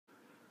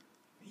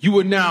You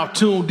are now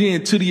tuned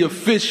in to the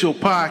official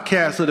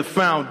podcast of the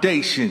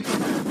foundation.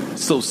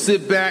 So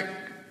sit back,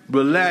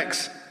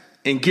 relax,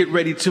 and get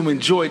ready to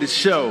enjoy the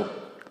show.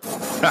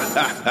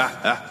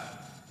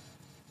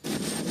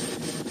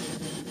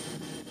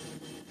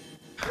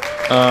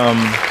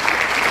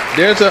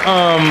 There's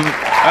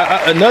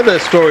another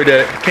story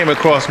that came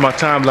across my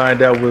timeline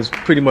that was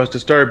pretty much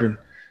disturbing,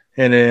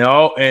 and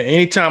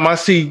anytime I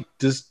see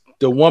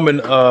the woman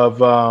of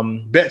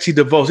Betsy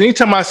DeVos,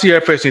 anytime I see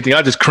her face anything,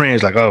 I just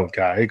cringe like, oh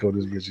God, here go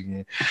this bitch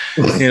again.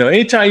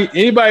 Anytime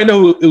anybody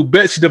know who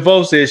Betsy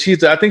DeVos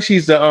is, I think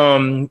she's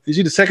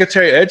the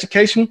Secretary of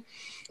Education.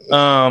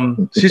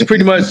 She's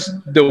pretty much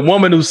the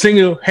woman who's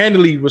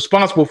single-handedly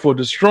responsible for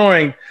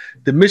destroying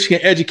the Michigan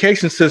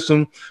education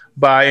system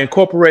by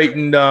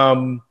incorporating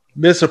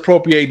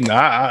misappropriating.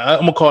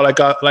 I'm gonna call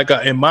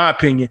it in my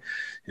opinion,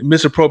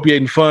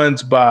 misappropriating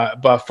funds by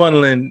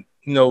funneling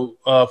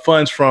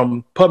funds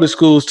from public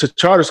schools to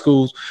charter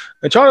schools.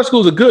 And charter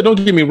schools are good, don't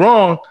get me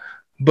wrong,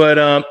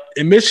 but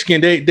in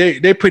Michigan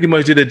they pretty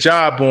much did a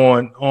job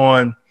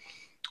on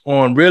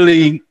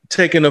really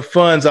taking the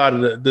funds out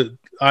of the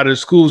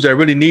schools that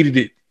really needed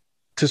it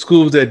to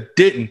schools that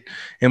didn't.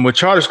 And with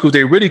charter schools,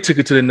 they really took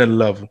it to another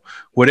level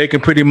where they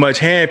can pretty much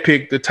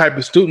handpick the type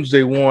of students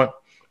they want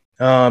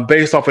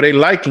based off of their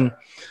liking.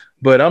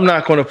 But I'm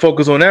not going to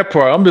focus on that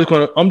part. I'm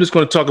just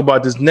going to talk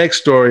about this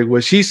next story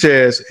where she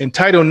says in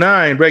Title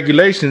IX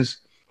regulations,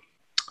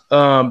 they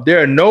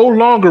are no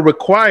longer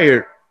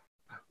required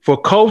for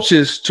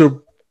coaches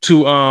to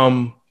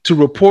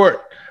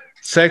report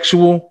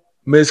sexual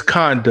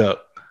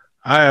misconduct.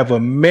 I have a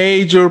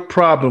major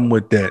problem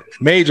with that.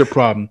 Major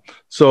problem.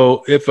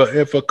 So if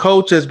a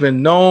coach has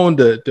been known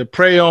to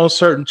prey on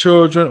certain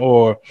children,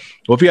 or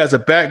if he has a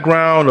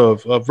background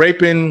of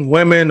raping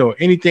women or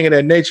anything of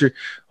that nature,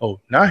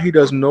 now he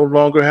doesn't no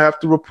longer have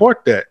to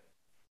report that.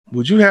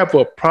 Would you have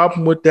a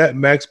problem with that,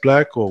 Max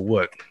Black, or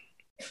what?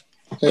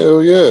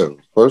 Hell yeah.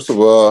 First of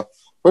all,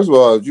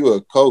 if you're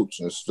a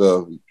coach and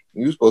stuff,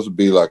 you're supposed to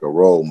be like a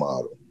role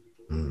model.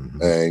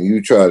 Mm-hmm. And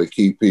you try to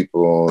keep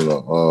people on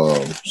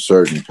a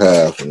certain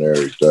path and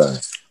everything.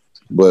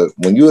 But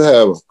when you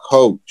have a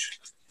coach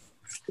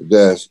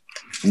that's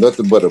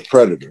nothing but a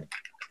predator,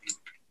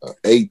 an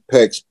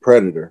apex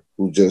predator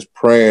who just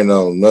preying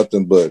on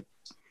nothing but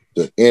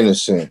the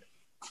innocent,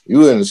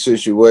 you're in a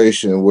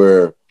situation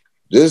where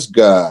this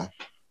guy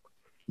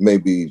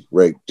maybe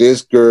raped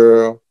this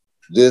girl,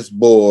 this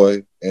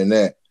boy, and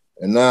that.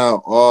 And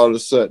now all of a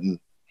sudden,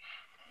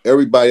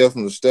 everybody else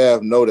on the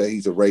staff know that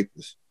he's a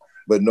rapist,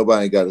 but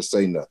nobody got to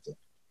say nothing.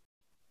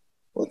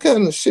 What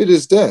kind of shit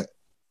is that?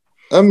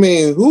 I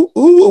mean, who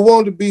would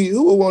want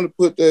to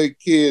put their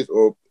kids,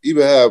 or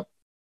even have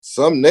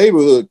some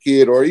neighborhood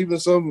kid, or even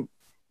some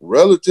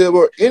relative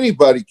or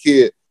anybody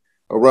kid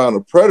around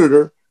a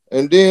predator,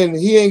 and then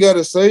he ain't got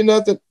to say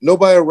nothing?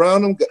 Nobody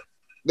around them,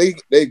 they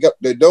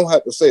don't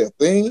have to say a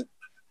thing,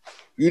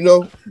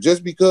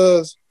 just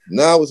because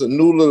now it's a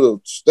new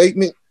little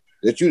statement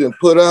that you done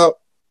put out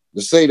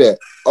to say that,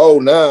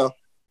 now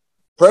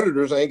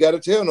predators ain't got to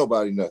tell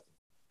nobody nothing.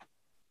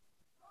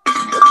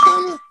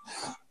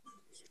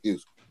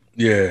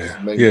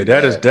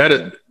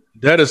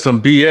 That is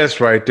some BS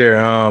right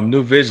there.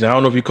 New Vision. I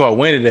don't know if you caught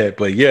wind of that,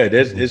 but yeah,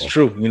 it's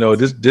true.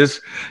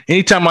 This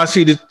anytime I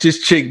see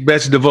this chick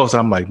Betsy DeVos,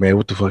 I'm like, man,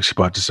 what the fuck is she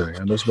about to say?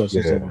 I know she's about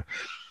to say something.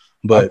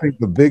 But I think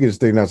the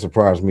biggest thing that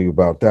surprised me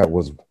about that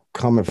was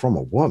coming from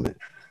a woman.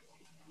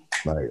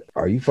 Like,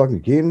 are you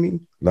fucking kidding me?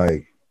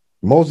 Like,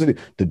 most of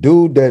the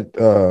dude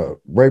that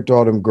raped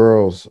all them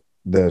girls,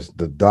 that's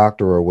the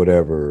doctor or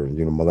whatever,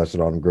 molested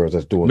all them girls,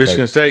 that's doing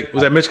Michigan State.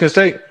 Was that Michigan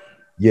State?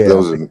 Yeah,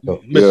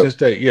 Michigan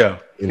State. Yeah,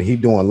 and he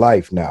doing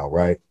life now,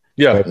 right?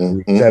 Yeah,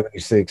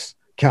 76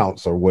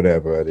 counts or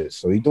whatever it is.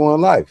 So he doing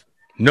life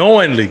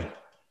knowingly.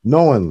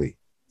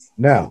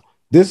 Now,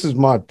 this is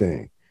my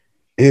thing: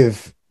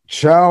 if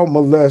child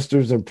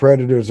molesters and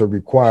predators are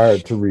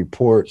required to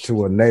report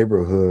to a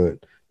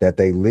neighborhood that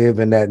they live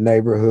in that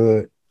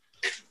neighborhood,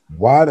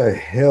 why the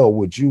hell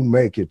would you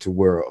make it to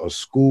where a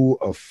school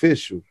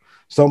official,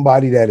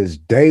 somebody that is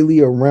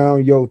daily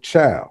around your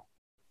child,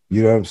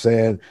 you know what I'm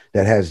saying,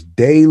 that has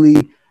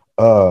daily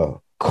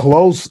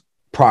close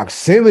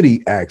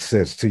proximity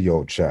access to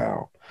your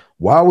child,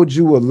 why would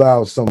you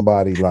allow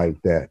somebody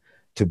like that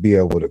to be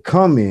able to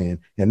come in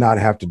and not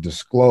have to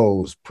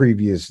disclose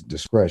previous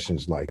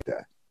discretions like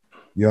that?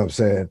 You know what I'm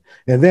saying?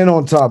 And then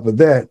on top of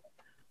that,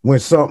 when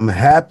something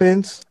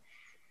happens,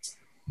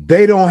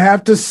 they don't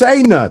have to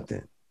say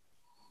nothing.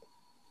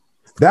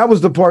 That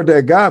was the part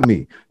that got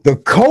me. The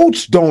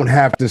coach don't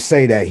have to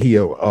say that he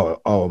a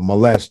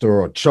molester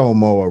or a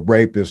chomo or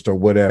rapist or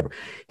whatever.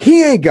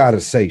 He ain't got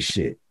to say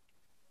shit.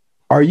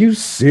 Are you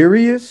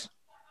serious?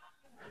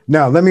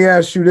 Now, let me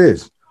ask you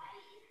this.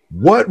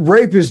 What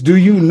rapist do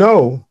you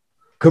know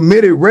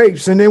committed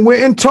rapes and then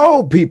went and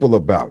told people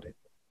about it?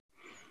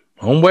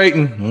 I'm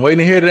waiting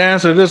to hear the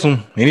answer to this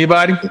one.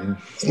 Anybody?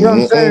 You know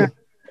what I'm saying?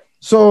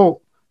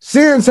 So,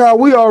 since how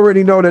we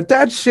already know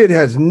that shit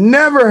has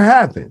never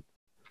happened,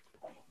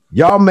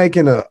 y'all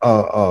making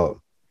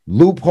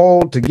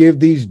loophole to give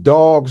these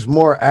dogs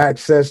more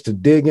access to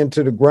dig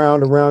into the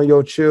ground around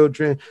your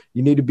children,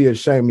 you need to be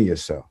ashamed of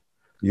yourself.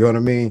 You know what I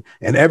mean?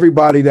 And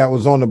everybody that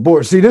was on the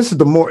board, see, this is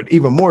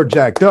even more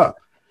jacked up.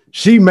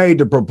 She made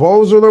the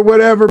proposal or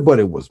whatever, but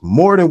it was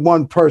more than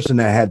one person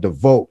that had to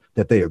vote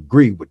that they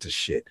agreed with the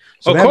shit.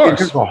 So that means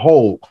there's a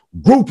whole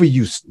group of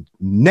you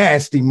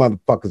nasty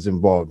motherfuckers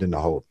involved in the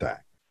whole thing.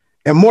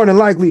 And more than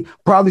likely,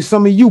 probably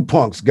some of you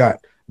punks got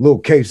little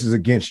cases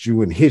against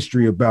you and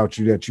history about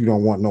you that you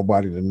don't want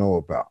nobody to know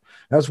about.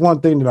 That's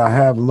one thing that I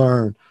have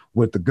learned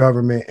with the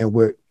government and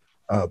with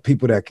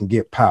people that can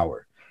get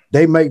power.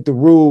 They make the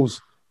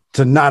rules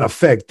to not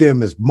affect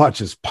them as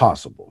much as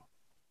possible.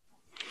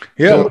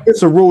 Yeah, so if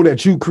it's a rule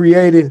that you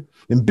created,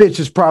 and bitch,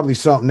 it's probably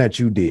something that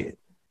you did.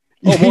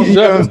 You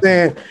know what I'm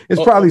saying?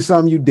 It's probably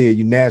something you did,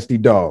 you nasty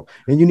dog.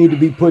 And you need to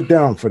be put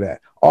down for that.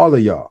 All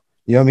of y'all.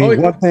 You know what I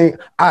mean? One thing,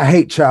 I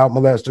hate child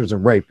molesters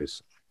and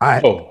rapists.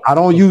 I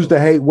don't use the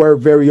hate word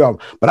very often,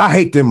 but I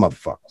hate them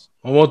motherfuckers.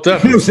 You know what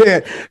I'm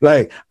saying?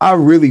 Like, I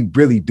really,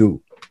 really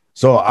do.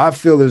 So I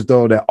feel as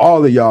though that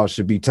all of y'all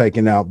should be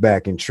taken out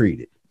back and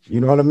treated.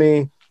 You know what I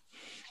mean?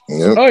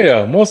 Yep. Oh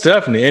yeah, most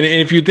definitely. And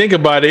if you think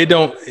about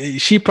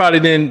it, she probably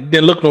didn't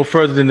look no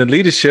further than the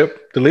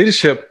leadership. The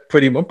leadership,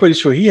 I'm pretty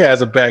sure he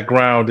has a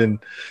background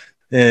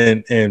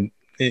in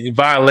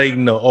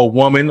violating a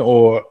woman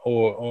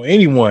or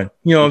anyone.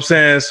 You know what I'm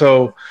saying?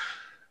 So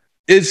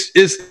it's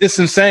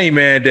insane,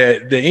 man,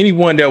 that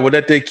anyone that would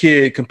let their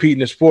kid compete in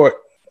the sport,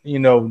 you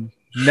know,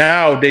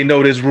 now they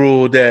know this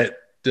rule that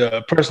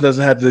the person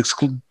doesn't have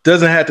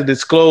to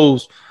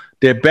disclose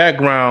their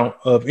background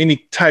of any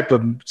type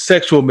of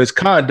sexual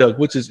misconduct,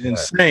 which is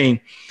insane.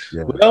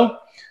 Yeah.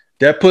 Well,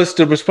 that puts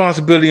the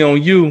responsibility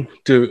on you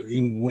to,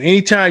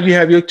 anytime you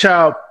have your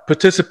child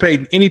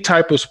participate in any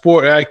type of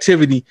sport or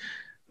activity,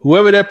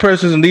 whoever that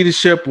person is in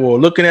leadership or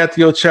looking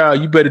after your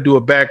child, you better do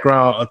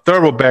a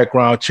thorough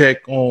background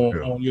check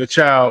on your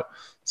child,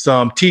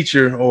 some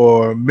teacher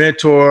or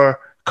mentor,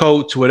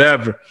 coach,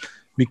 whatever,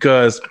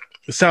 because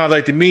it sounds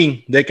like to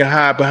me they can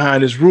hide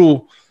behind this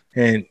rule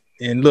and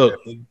look,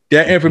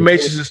 that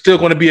information is still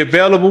going to be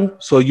available,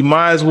 so you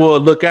might as well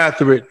look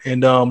after it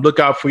and look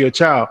out for your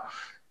child,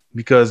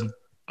 because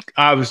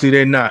obviously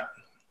they're not.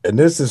 And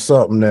this is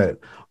something that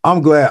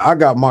I'm glad I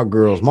got my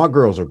girls. My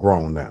girls are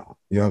grown now,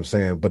 you know what I'm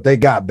saying? But they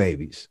got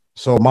babies.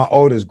 So my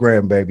oldest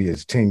grandbaby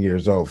is 10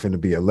 years old,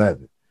 finna be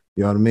 11.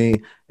 You know what I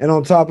mean? And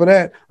on top of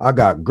that, I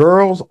got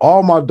girls.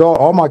 All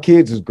my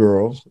kids is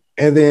girls.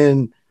 And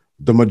then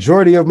the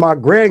majority of my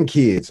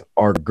grandkids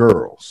are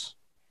girls.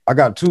 I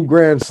got 2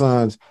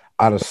 grandsons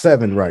out of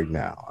 7 right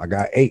now. I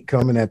got 8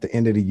 coming at the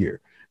end of the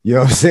year. You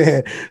know what I'm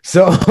saying?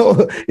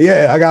 So,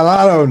 yeah, I got a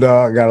lot of them,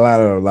 dog. I got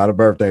a lot of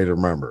birthdays to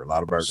remember. A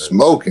lot of birthdays.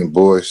 Smoking,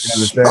 boys.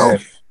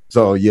 Smoking.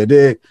 So, you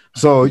dig?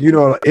 So, you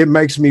know, it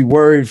makes me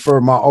worried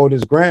for my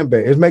oldest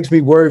grandbaby. It makes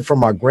me worried for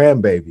my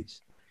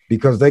grandbabies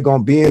because they're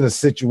going to be in a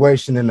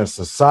situation in a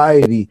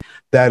society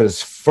that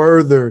is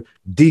further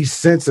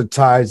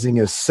desensitizing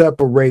and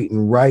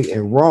separating right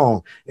and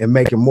wrong and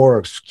making more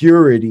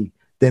obscurity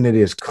than it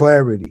is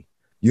clarity.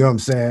 You know what I'm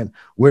saying?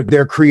 Where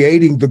they're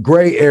creating the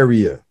gray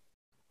area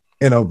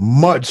in a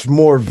much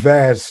more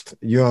vast,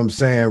 you know what I'm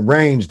saying,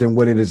 range than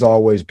what it has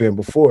always been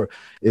before.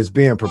 It's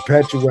being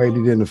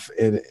perpetuated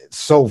in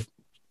so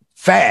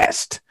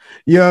fast.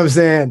 You know what I'm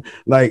saying?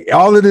 Like,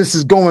 all of this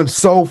is going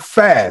so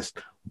fast.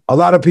 A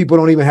lot of people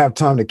don't even have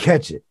time to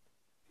catch it.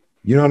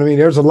 You know what I mean?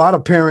 There's a lot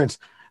of parents.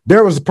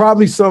 There was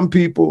probably some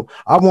people,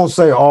 I won't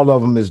say all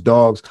of them is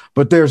dogs,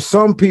 but there's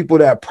some people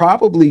that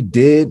probably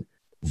did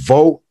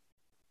vote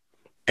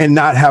and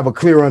not have a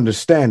clear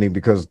understanding,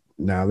 because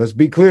now let's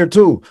be clear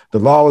too, the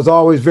law is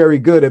always very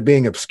good at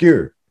being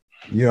obscure.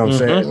 You know what I'm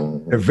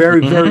saying? They're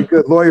very, very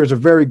good. Lawyers are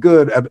very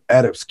good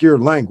at obscure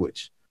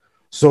language.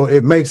 So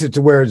it makes it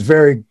to where it's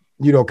very,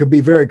 you know, could be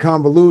very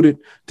convoluted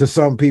to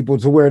some people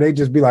to where they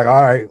just be like,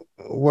 all right,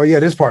 well, yeah,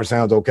 this part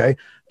sounds okay.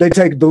 They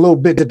take the little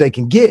bit that they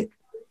can get,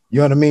 you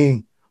know what I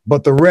mean?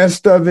 But the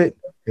rest of it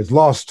is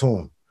lost to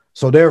them.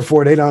 So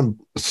therefore, they done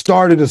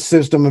started a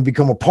system and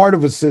become a part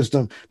of a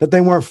system that they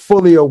weren't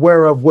fully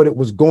aware of what it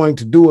was going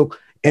to do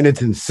in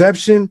its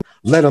inception,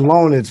 let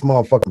alone its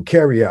motherfucking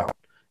carry out.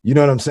 You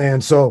know what I'm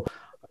saying? So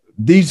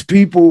these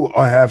people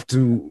got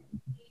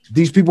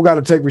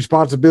to take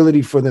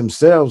responsibility for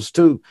themselves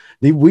too.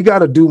 We got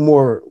to do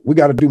more. We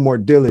got to do more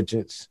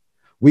diligence.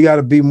 We got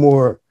to be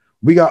more.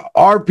 We got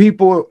our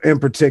people in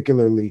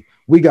particularly.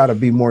 We got to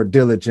be more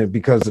diligent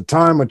because the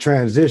time of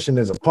transition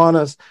is upon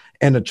us,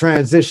 and the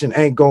transition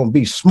ain't going to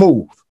be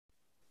smooth.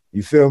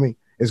 You feel me?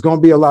 It's going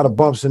to be a lot of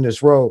bumps in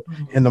this road.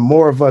 And the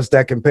more of us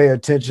that can pay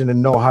attention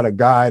and know how to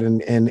guide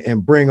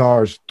and bring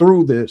ours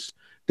through this,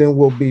 then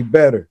we'll be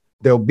better.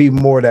 There'll be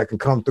more that can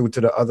come through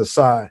to the other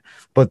side.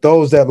 But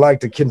those that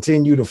like to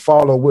continue to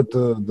follow with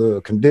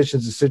the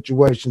conditions and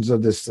situations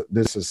of this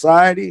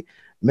society,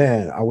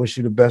 man, I wish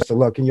you the best of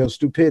luck in your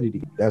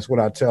stupidity. That's what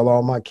I tell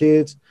all my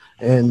kids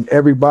and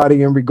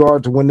everybody in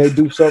regard to when they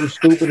do something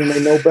stupid and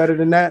they know better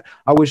than that.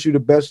 I wish you the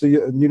best of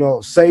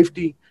your,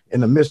 safety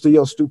in the midst of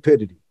your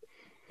stupidity.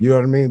 You know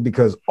what I mean?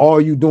 Because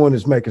all you doing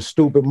is making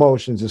stupid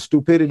motions, and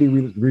stupidity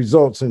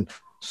results in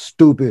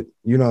stupid,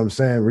 you know what I'm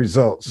saying,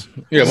 results.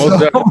 Yeah, most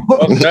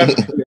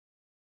definitely.